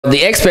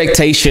The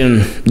expectation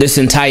this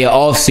entire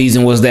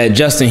offseason was that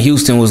Justin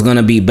Houston was going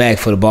to be back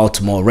for the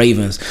Baltimore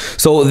Ravens.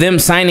 So them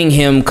signing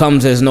him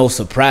comes as no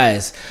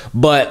surprise.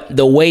 But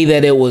the way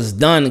that it was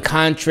done,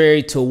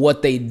 contrary to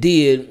what they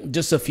did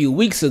just a few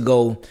weeks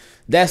ago,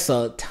 that's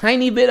a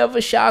tiny bit of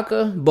a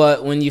shocker.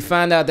 But when you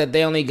find out that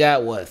they only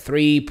got, what,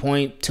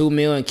 $3.2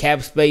 million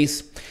cap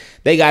space,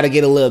 they got to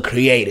get a little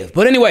creative.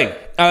 But anyway,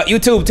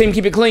 YouTube team,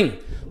 keep it clean.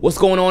 What's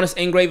going on? It's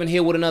Ingraven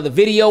here with another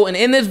video. And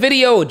in this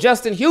video,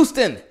 Justin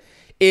Houston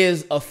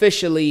is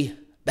officially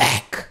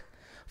back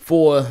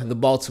for the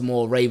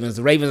Baltimore Ravens.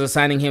 The Ravens are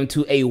signing him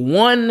to a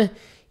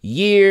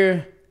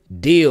one-year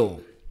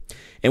deal.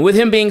 And with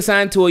him being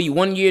signed to a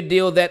one-year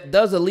deal, that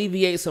does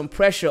alleviate some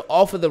pressure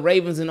off of the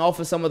Ravens and off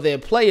of some of their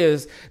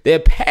players, their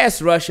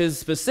pass rushers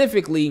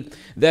specifically,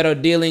 that are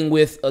dealing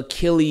with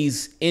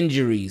Achilles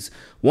injuries.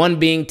 One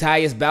being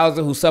Tyus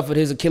Bowser, who suffered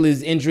his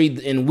Achilles injury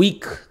in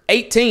Week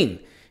 18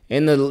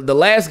 in the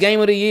last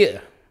game of the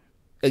year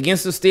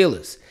against the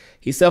Steelers.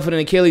 He suffered an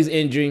Achilles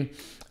injury.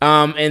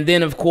 And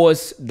then, of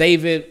course,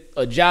 David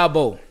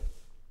Ojabo,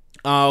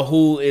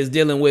 who is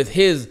dealing with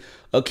his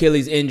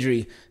Achilles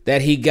injury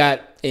that he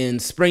got in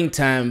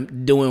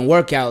springtime doing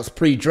workouts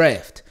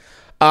pre-draft.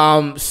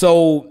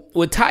 So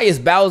with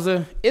Tyus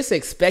Bowser, it's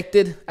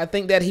expected, I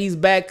think, that he's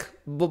back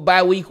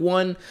by week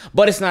 1,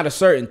 but it's not a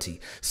certainty.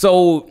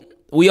 So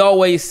we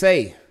always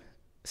say,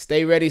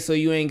 stay ready so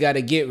you ain't got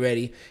to get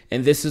ready.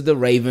 And this is the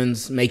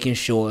Ravens making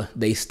sure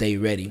they stay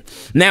ready.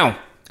 Now,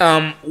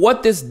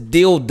 what this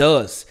deal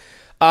does,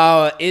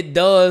 it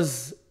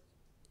does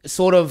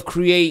sort of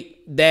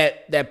create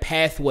that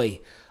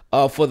pathway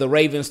for the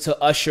Ravens to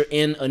usher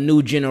in a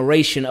new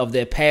generation of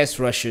their pass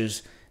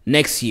rushers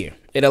next year.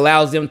 It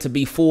allows them to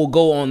be full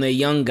go on their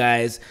young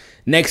guys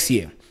next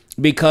year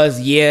because,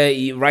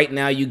 yeah, right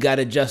now you got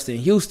a Justin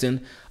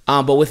Houston,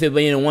 but with it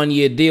being a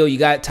one-year deal, you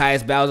got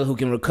Tyus Bowser who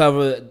can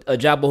recover,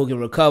 Ojabo who can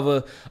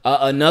recover,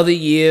 another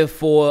year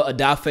for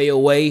Odafe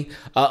Owe,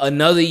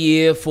 another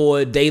year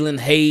for Dalen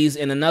Hayes,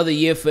 and another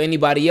year for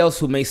anybody else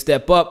who may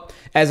step up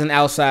as an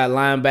outside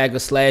linebacker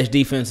slash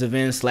defensive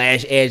end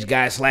slash edge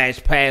guy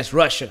slash pass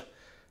rusher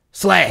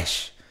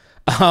slash.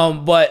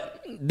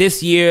 But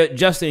this year,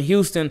 Justin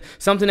Houston,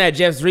 something that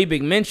Jeff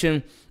Zrebiec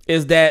mentioned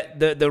is that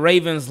the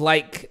Ravens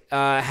like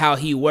how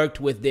he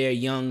worked with their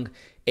young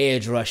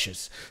edge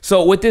rushers.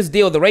 So with this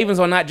deal, the Ravens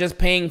are not just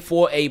paying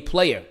for a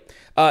player.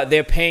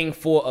 They're paying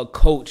for a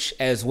coach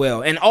as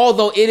well. And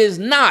although it is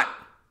not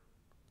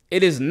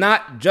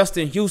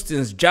Justin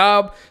Houston's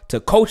job to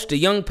coach the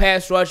young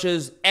pass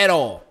rushers at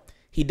all.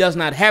 He does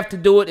not have to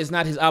do it. It's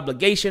not his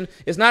obligation.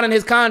 It's not in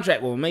his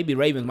contract. Well, maybe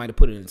Ravens might have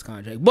put it in his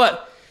contract,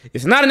 but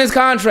it's not in his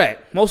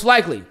contract, most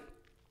likely.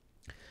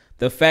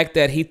 The fact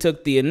that he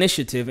took the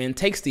initiative and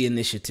takes the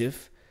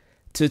initiative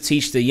to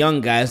teach the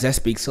young guys, that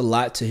speaks a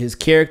lot to his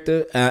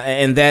character,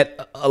 and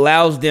that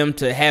allows them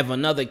to have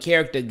another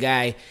character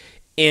guy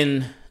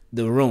in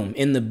the room,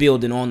 in the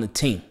building, on the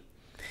team.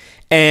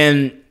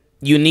 And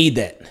you need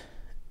that.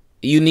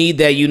 You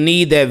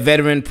need that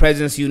veteran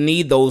presence. You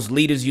need those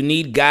leaders. You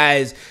need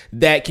guys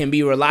that can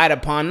be relied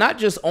upon, not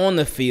just on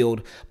the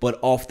field, but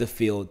off the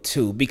field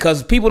too.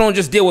 Because people don't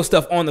just deal with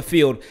stuff on the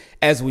field,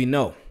 as we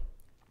know.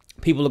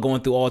 People are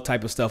going through all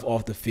type of stuff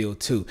off the field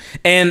too.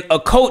 And a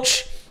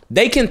coach,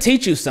 they can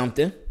teach you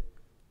something,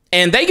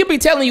 and they can be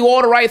telling you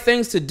all the right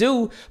things to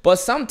do, but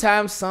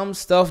sometimes some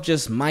stuff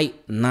just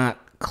might not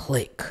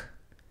click.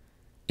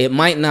 It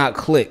might not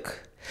click.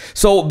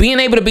 So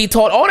being able to be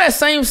taught all that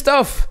same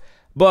stuff,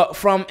 but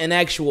from an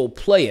actual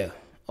player,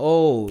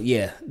 oh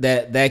yeah,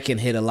 that can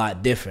hit a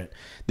lot different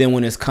than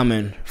when it's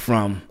coming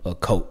from a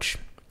coach.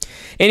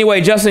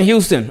 Anyway, Justin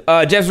Houston,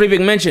 Jeff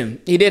Zrebiec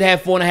mentioned he did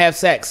have 4.5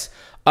 sacks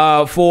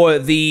for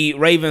the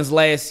Ravens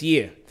last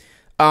year.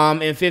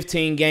 In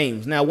 15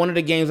 games. Now, one of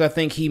the games I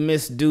think he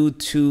missed due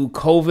to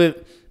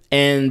COVID,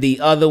 and the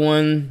other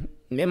one,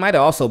 it might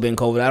have also been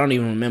COVID. I don't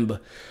even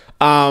remember.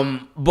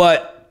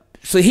 But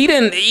so he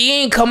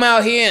ain't come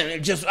out here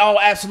and just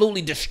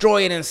absolutely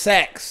destroy it in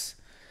sacks.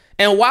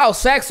 And while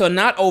sacks are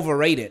not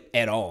overrated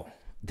at all,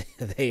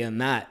 they are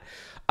not.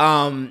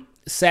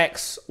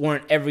 Sacks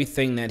weren't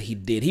everything that he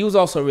did. He was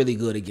also really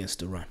good against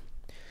the run.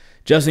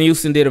 Justin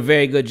Houston did a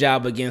very good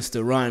job against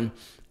the run.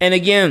 And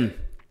again,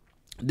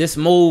 this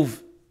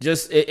move,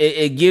 just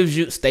it gives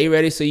you, stay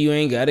ready so you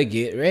ain't got to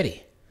get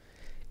ready.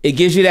 It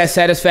gives you that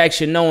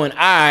satisfaction knowing, all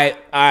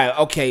right,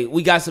 okay,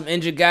 we got some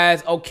injured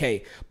guys,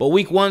 okay. But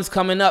week 1's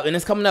coming up, and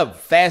it's coming up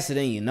faster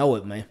than you know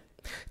it, man.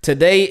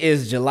 Today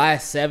is July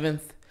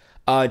 7th.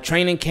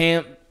 Training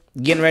camp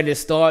getting ready to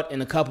start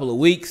in a couple of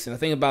weeks. And I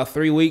think about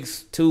 3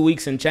 weeks, 2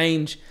 weeks and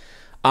change.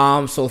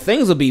 So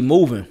things will be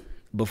moving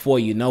before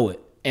you know it.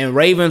 And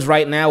Ravens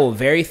right now are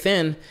very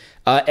thin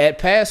at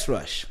pass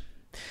rush.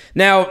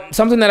 Now,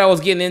 something that I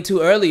was getting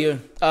into earlier,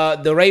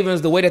 the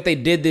Ravens, the way that they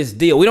did this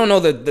deal, we don't know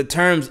the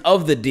terms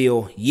of the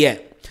deal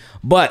yet,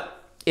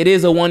 but it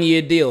is a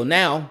one-year deal.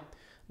 Now,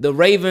 the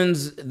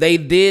Ravens, they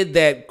did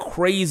that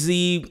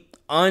crazy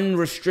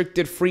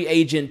unrestricted free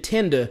agent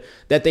tender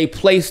that they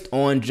placed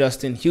on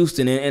Justin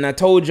Houston. And I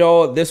told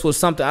y'all this was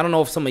something, I don't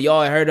know if some of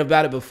y'all had heard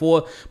about it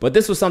before, but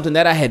this was something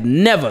that I had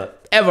never,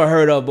 ever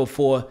heard of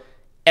before,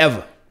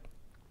 ever.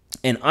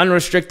 An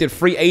unrestricted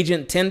free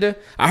agent tender.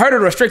 I heard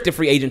of restricted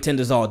free agent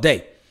tenders all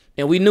day,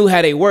 and we knew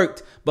how they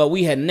worked, but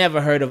we had never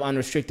heard of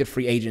unrestricted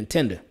free agent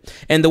tender.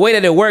 And the way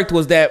that it worked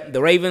was that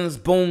the Ravens,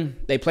 boom,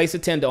 they placed a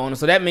tender on it.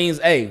 So that means,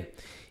 hey,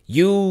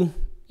 you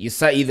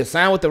either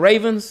sign with the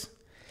Ravens.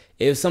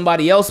 If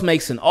somebody else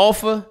makes an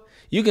offer,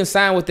 you can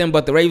sign with them,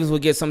 but the Ravens will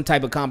get some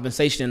type of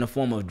compensation in the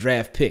form of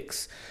draft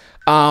picks.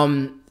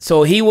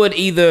 So he would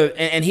either,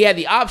 and he had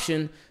the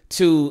option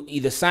to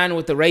either sign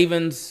with the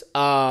Ravens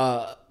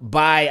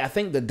by, I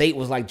think the date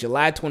was like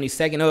July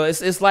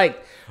 22nd. It's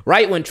like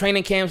right when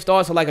training camp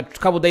starts, or like a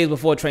couple days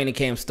before training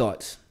camp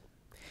starts.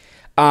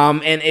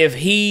 And if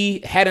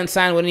he hadn't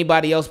signed with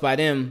anybody else by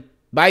then,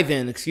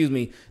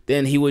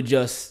 then he would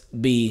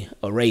just be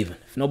a Raven.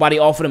 If nobody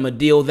offered him a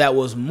deal that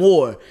was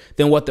more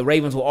than what the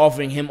Ravens were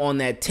offering him on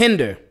that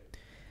tender,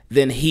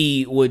 then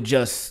he would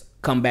just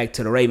come back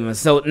to the Ravens.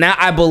 So now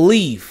I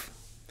believe,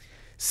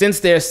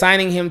 since they're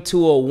signing him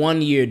to a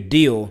 1-year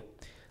deal,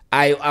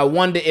 I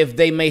wonder if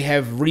they may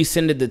have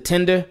rescinded the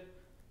tender.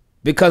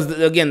 Because,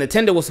 again, the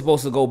tender was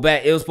supposed to go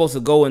back. It was supposed to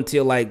go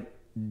until, like,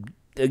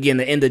 again,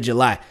 the end of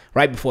July,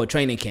 right before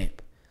training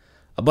camp.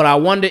 But I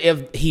wonder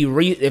if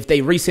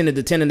they rescinded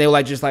the tender, they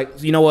were just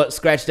like, you know what,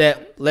 scratch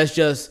that. Let's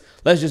just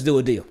do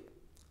a deal.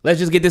 Let's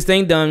just get this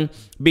thing done,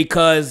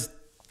 because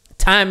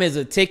time is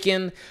a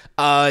ticking.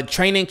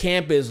 Training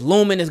camp is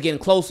looming. It's getting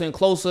closer and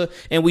closer.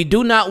 And we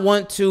do not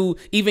want to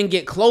even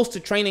get close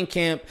to training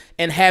camp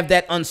and have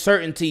that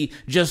uncertainty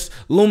just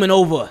looming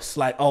over us.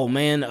 Like, oh,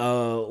 man,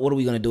 what are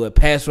we going to do at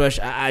pass rush?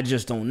 I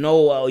just don't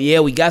know.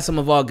 Yeah, we got some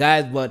of our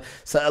guys, but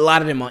a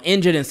lot of them are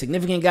injured, and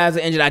significant guys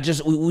are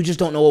injured. We just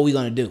don't know what we're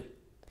going to do.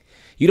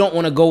 You don't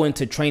want to go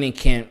into training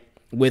camp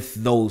with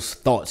those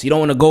thoughts. You don't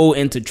want to go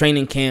into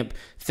training camp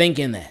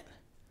thinking that.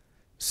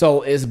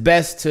 So it's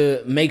best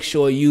to make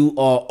sure you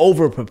are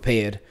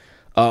over-prepared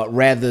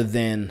rather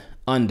than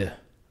under,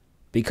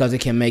 because it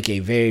can make a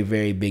very,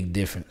 very big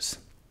difference.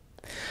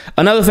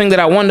 Another thing that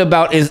I wonder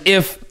about is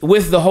if,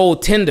 with the whole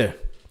tender,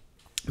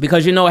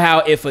 because you know how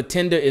if a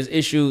tender is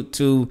issued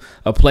to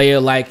a player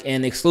like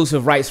an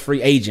exclusive rights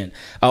free agent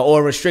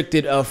or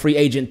restricted free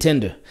agent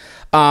tender,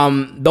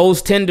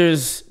 those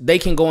tenders, they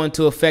can go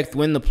into effect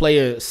when the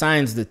player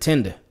signs the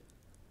tender.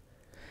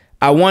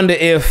 I wonder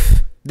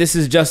if this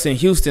is Justin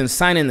Houston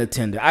signing the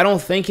tender. I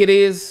don't think it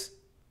is,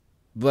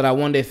 but I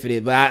wonder if it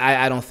is. But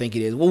I don't think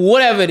it is. Well,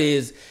 whatever it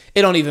is,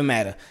 it don't even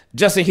matter.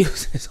 Justin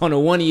Houston is on a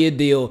 1-year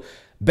deal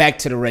back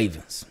to the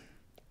Ravens.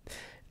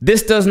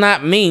 This does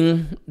not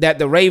mean that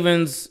the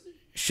Ravens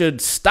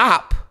should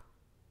stop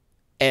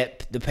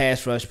at the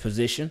pass rush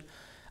position.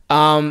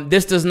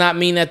 This does not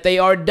mean that they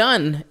are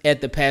done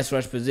at the pass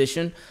rush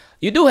position.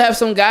 You do have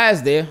some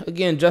guys there.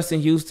 Again,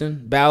 Justin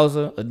Houston,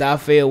 Bowser,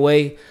 Odafe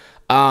Away.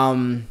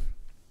 I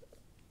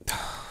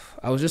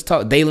was just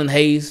talking, Dalen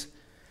Hayes.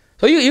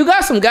 So you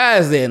got some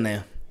guys there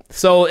now.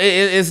 So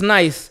it's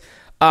nice.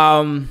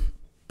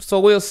 So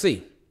we'll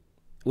see.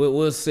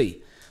 We'll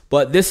see.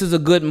 But this is a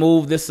good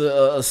move. This is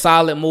a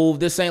solid move.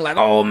 This ain't like,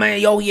 oh, man,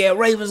 yeah,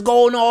 Ravens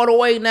going all the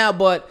way now.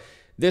 But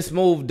this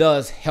move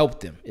does help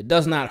them. It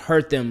does not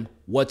hurt them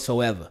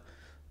whatsoever.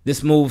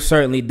 This move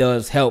certainly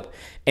does help.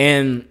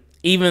 And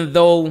even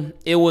though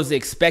it was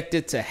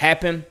expected to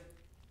happen,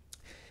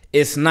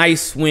 it's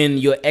nice when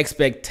your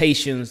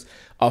expectations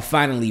are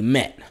finally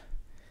met.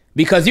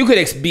 Because you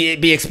could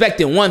be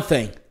expecting one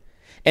thing,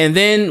 and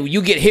then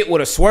you get hit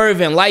with a swerve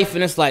in life,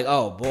 and it's like,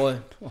 oh, boy.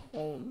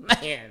 Oh,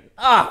 man.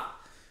 Oh,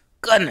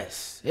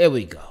 goodness. Here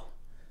we go.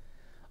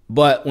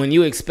 But when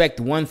you expect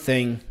one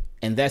thing,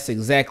 and that's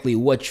exactly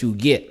what you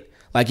get.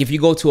 Like if you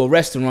go to a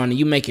restaurant and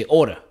you make an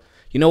order.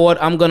 You know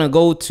what? I'm gonna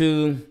go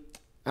to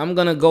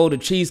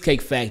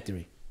Cheesecake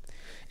Factory,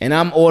 and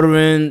I'm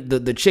ordering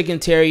the chicken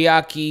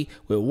teriyaki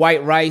with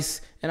white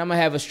rice, and I'm gonna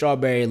have a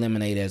strawberry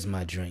lemonade as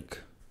my drink.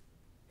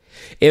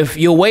 If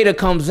your waiter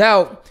comes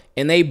out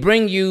and they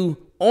bring you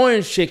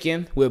orange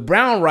chicken with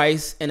brown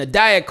rice and a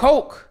Diet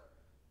Coke,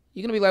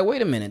 you're gonna be like,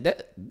 wait a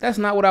minute, that's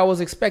not what I was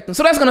expecting.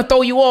 So that's gonna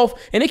throw you off,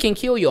 and it can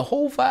kill your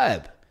whole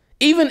vibe.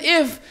 Even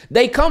if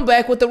they come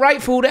back with the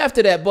right food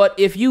after that. But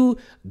if you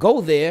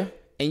go there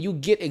and you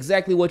get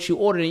exactly what you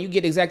ordered and you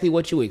get exactly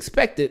what you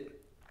expected,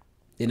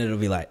 then it'll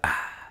be like,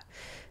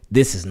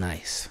 this is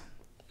nice.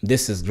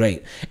 This is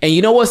great. And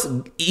you know what's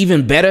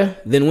even better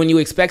than when you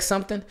expect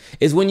something?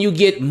 Is when you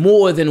get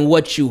more than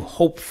what you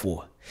hope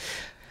for.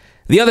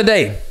 The other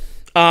day,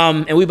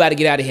 and we about to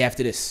get out of here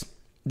after this.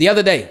 The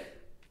other day,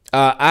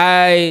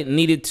 I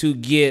needed to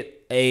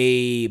get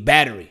a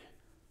battery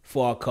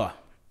for our car.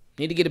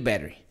 Need to get a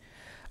battery.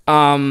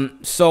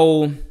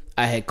 So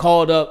I had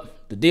called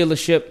up the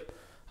dealership.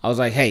 I was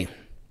like, hey,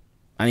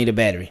 I need a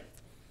battery.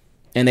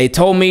 And they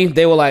told me,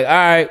 they were like, all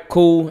right,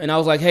 cool. And I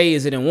was like, hey,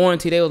 is it in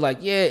warranty? They were like,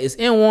 yeah, it's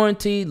in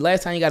warranty.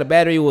 Last time you got a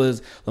battery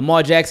was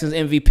Lamar Jackson's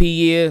MVP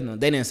year. No,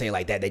 they didn't say it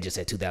like that. They just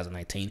said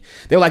 2019.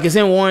 They were like, it's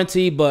in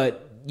warranty,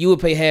 but you would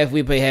pay half,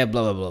 we pay half,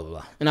 blah, blah, blah,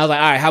 blah. And I was like,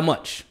 all right, how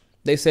much?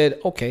 They said,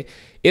 okay,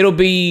 it'll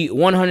be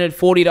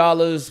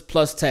 $140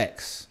 plus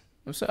tax.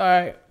 I said, all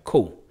right,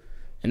 cool.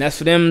 And that's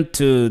for them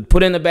to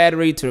put in the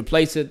battery, to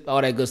replace it,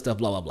 all that good stuff,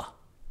 blah, blah, blah.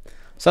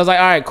 So I was like,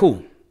 all right,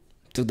 cool.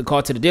 Took the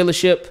car to the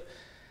dealership.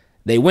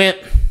 They went,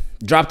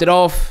 dropped it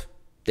off.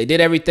 They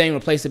did everything,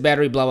 replaced the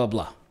battery, blah, blah,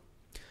 blah.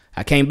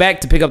 I came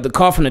back to pick up the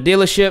car from the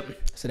dealership.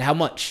 I said, how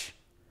much?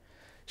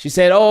 She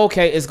said, oh,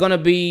 okay, it's going to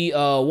be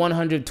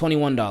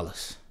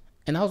 $121.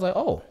 And I was like,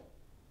 oh,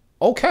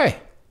 okay.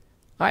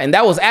 All right, and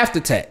that was after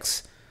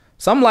tax.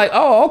 So I'm like,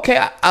 oh,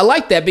 okay, I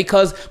like that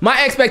because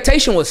my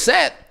expectation was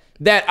set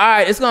that, all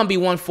right, it's going to be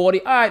 $140.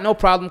 All right, no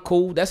problem,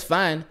 cool, that's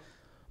fine.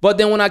 But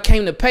then when I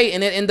came to pay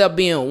and it ended up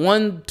being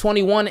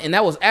 $121 and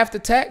that was after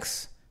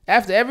tax,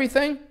 after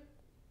everything,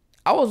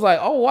 I was like,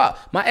 oh, wow.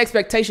 My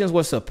expectations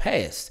were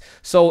surpassed.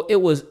 So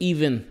it was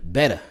even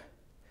better.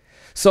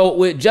 So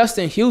with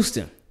Justin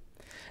Houston,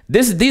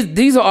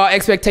 these are our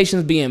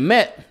expectations being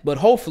met, but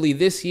hopefully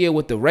this year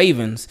with the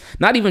Ravens,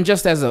 not even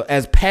just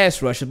as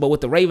pass rushers, but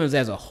with the Ravens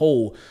as a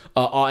whole,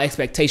 our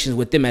expectations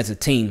with them as a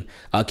team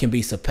can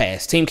be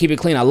surpassed. Team, keep it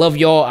clean. I love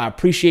y'all. I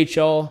appreciate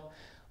y'all.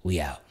 We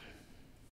out.